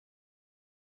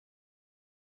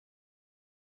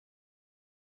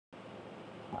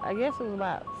I guess it was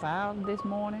about 5 this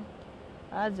morning.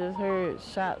 I just heard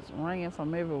shots ringing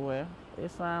from everywhere. It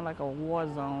sounded like a war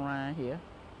zone around here.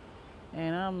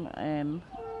 And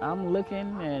I'm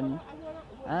looking, and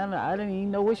I didn't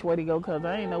even know which way to go because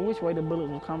I didn't know which way the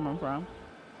bullets were coming from.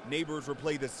 Neighbors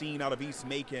replay the scene out of East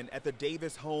Macon at the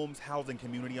Davis Homes housing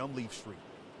community on Leaf Street,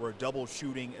 where a double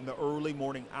shooting in the early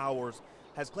morning hours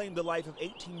has claimed the life of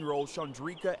 18-year-old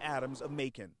Chandrika Adams of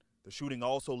Macon. The shooting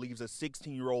also leaves a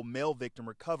 16-year-old male victim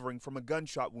recovering from a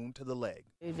gunshot wound to the leg.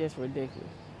 It's just ridiculous.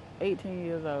 18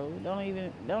 years old,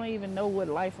 don't even know what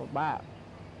life about.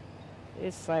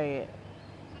 It's sad.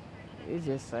 It's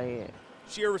just sad.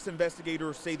 Sheriff's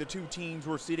investigators say the two teens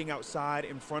were sitting outside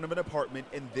in front of an apartment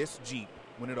in this Jeep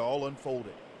when it all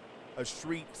unfolded. A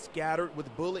street scattered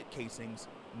with bullet casings.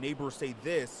 Neighbors say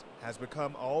this has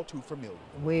become all too familiar.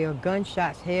 Well,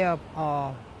 gunshots have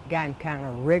gotten kind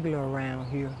of regular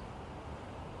around here.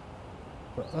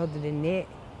 But other than that,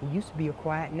 it used to be a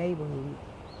quiet neighborhood.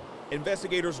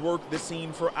 Investigators worked the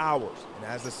scene for hours, and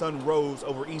as the sun rose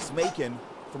over East Macon,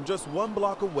 from just 1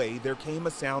 block away, there came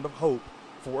a sound of hope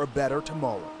for a better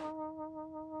tomorrow.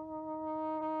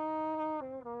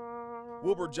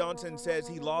 Wilbur Johnson says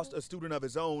he lost a student of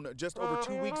his own just over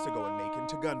 2 weeks ago in Macon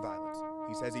to gun violence.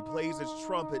 He says he plays his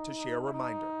trumpet to share a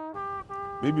reminder.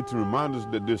 Maybe to remind us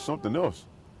that there's something else.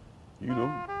 You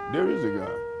know, there is a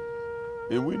God,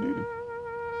 and we need him.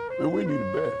 And we need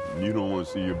it bad. And you don't want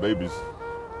to see your babies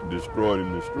destroyed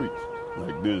in the streets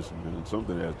like this, and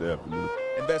something has to happen to them.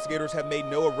 Investigators have made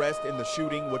no arrest in the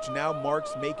shooting, which now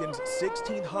marks Macon's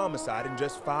 16th homicide in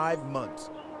just 5 months.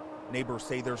 Neighbors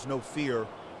say there's no fear,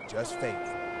 just faith.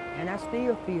 And I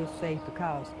still feel safe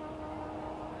because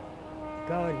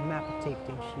God is my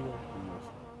protecting shield.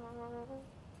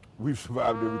 We've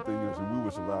survived everything else, and we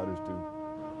will survive this too.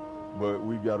 But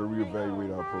we got to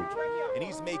reevaluate our approach. In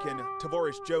East Macon,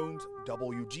 Tavares Jones,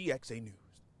 WGXA News.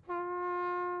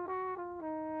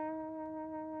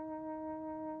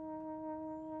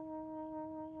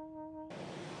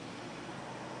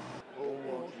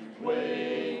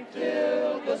 Wait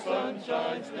till the sun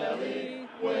shines, Nelly,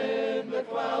 when the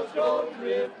clouds go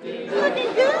drifting.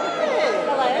 Looking good!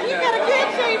 Hello, you got a good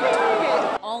shape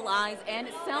here. All eyes and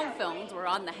cell phones were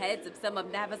on the heads of some of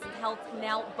Navicent Health's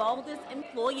now baldest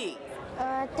employees.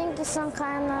 I think it's some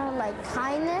kind of like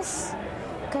kindness,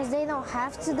 because they don't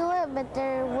have to do it, but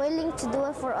they're willing to do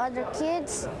it for other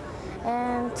kids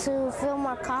and to feel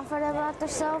more confident about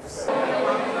themselves.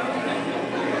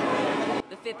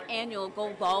 The 5th annual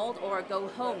Go Bald or Go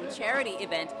Home charity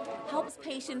event helps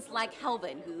patients like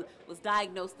Helvin, who was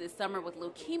diagnosed this summer with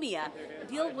leukemia,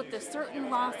 deal with the certain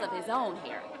loss of his own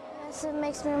hair. Yes, it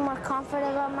makes me more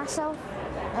confident about myself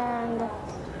and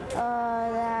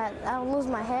that I'll lose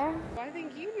my hair. I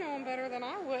think you know him better than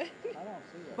I would.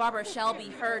 Barbara Shelby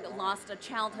Hurd lost a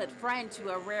childhood friend to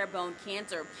a rare bone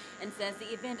cancer and says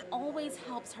the event always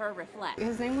helps her reflect.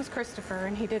 His name was Christopher,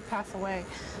 and he did pass away.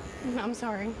 I'm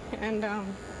sorry. And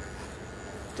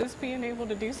just being able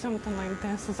to do something like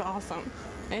this is awesome.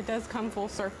 It does come full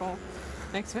circle,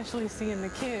 especially seeing the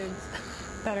kids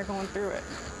that are going through it.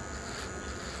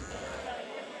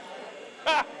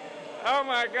 Oh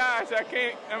my gosh, I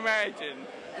can't imagine.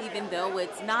 Even though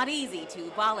it's not easy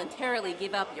to voluntarily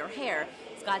give up your hair,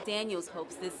 Scott Daniels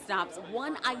hopes this stops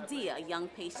one idea young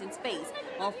patients face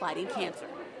while fighting cancer.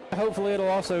 Hopefully it'll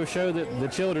also show the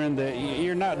children that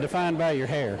you're not defined by your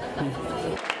hair.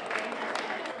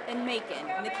 In Macon,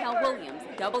 Nikel Williams,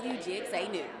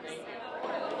 WGXA News.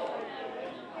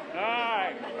 All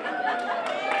right.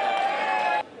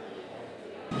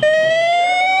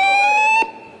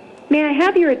 May I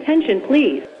have your attention,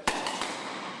 please?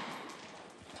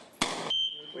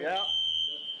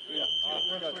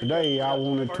 Today I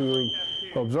wanted to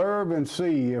observe and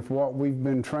see if what we've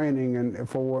been training and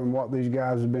what these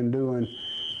guys have been doing,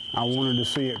 I wanted to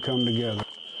see it come together.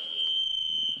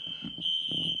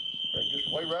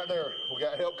 Just wait right there. We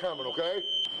got help coming, okay?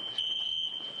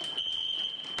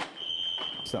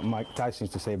 Something Mike Tyson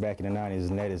used to say back in the 90s,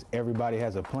 and that is everybody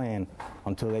has a plan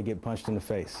until they get punched in the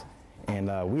face.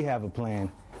 And we have a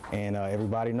plan, and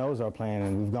everybody knows our plan,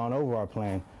 and we've gone over our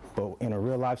plan. But in a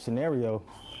real life scenario,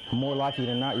 more likely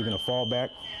than not, you're going to fall back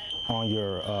on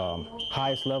your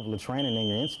highest level of training and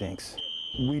your instincts.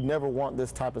 We never want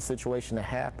this type of situation to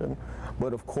happen,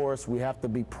 but of course we have to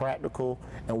be practical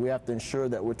and we have to ensure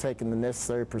that we're taking the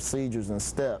necessary procedures and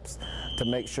steps to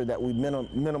make sure that we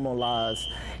minimize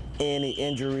any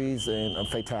injuries and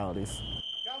fatalities.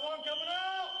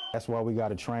 That's why we got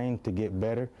to train to get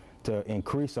better, to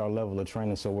increase our level of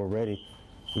training so we're ready,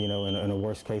 you know, in a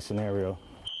worst case scenario.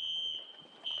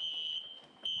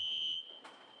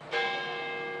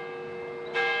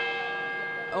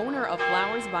 owner of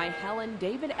Flowers by Helen,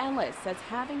 David Ellis, says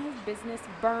having his business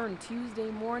burned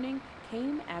Tuesday morning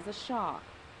came as a shock.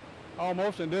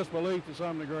 Almost in disbelief to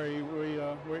some degree. We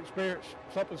experienced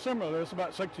something similar to this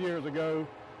about 6 years ago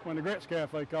when the Grits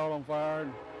Cafe caught on fire,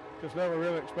 and just never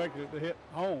really expected it to hit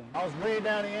home. I was way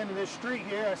down the end of this street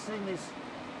here. I seen these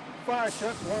fire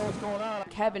trucks, what's going on.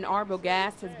 Kevin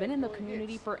Arbogast has been in the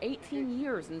community for 18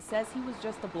 years and says he was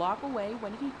just a block away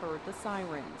when he heard the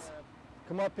sirens.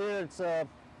 Come up here, it's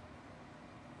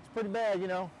pretty bad, you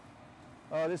know.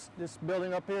 This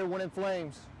building up here went in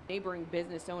flames. Neighboring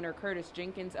business owner Curtis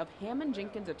Jenkins of Hammond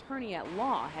Jenkins Attorney at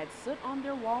Law had soot on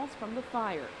their walls from the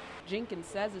fire. Jenkins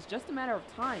says it's just a matter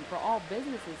of time for all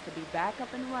businesses to be back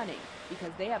up and running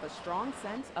because they have a strong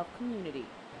sense of community.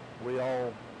 We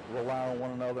all rely on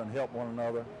one another and help one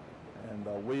another,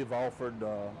 and we've offered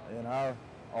in our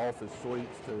office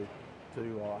suites to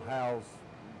house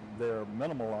their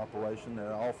minimal operation,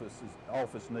 their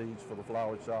office needs for the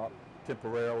flower shop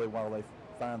temporarily while they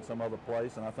find some other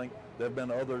place, and I think there have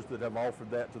been others that have offered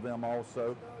that to them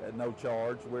also at no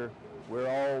charge. We're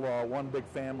all one big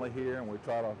family here, and we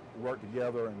try to work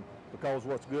together, and because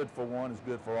what's good for one is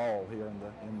good for all here in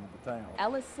the town.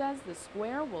 Ellis says the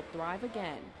square will thrive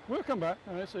again. We'll come back.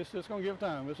 It's just going to give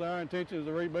time. It's our intention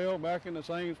to rebuild back in the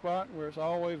same spot where it's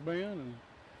always been, and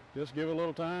just give it a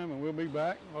little time, and we'll be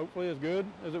back, hopefully as good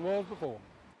as it was before.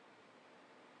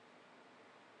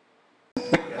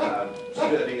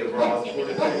 Study abroad sort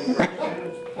of thing.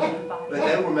 But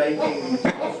they were making...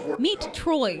 Meet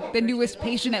Troy, the newest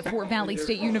patient at Fort Valley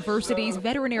State University's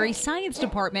Veterinary Science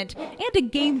Department and a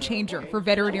game changer for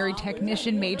veterinary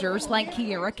technician majors like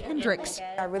Kiera Kendricks.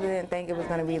 I really didn't think it was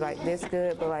going to be like this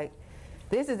good, but like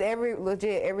this is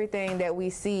legit everything that we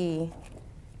see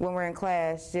when we're in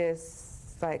class,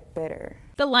 just like better.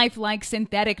 The lifelike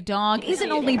synthetic dog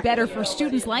isn't only better for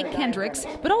students like Kendricks,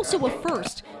 but also a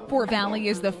first. Fort Valley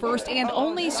is the first and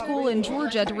only school in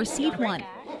Georgia to receive one.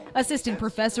 Assistant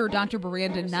Professor Dr.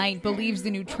 Brandon Knight believes the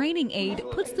new training aid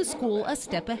puts the school a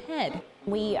step ahead.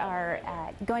 We are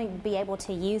going to be able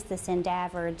to use this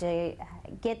endeavor to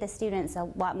get the students a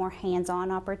lot more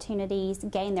hands-on opportunities,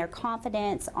 gain their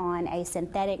confidence on a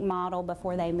synthetic model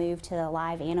before they move to the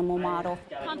live animal model.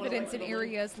 Confidence in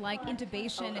areas like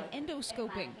intubation and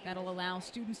endoscoping that'll allow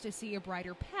students to see a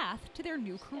brighter path to their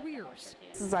new careers.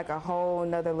 This is like a whole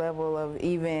nother level of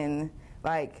even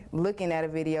like looking at a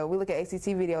video. We look at ACT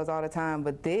videos all the time,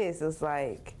 but this is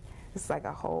like, it's like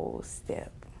a whole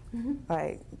step.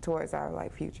 Like towards our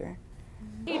like future.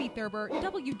 Katie Thurber,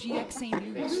 WGXA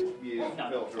News.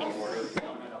 No,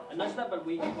 and that's that, but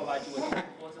we can provide you with as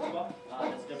well.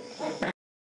 That's different.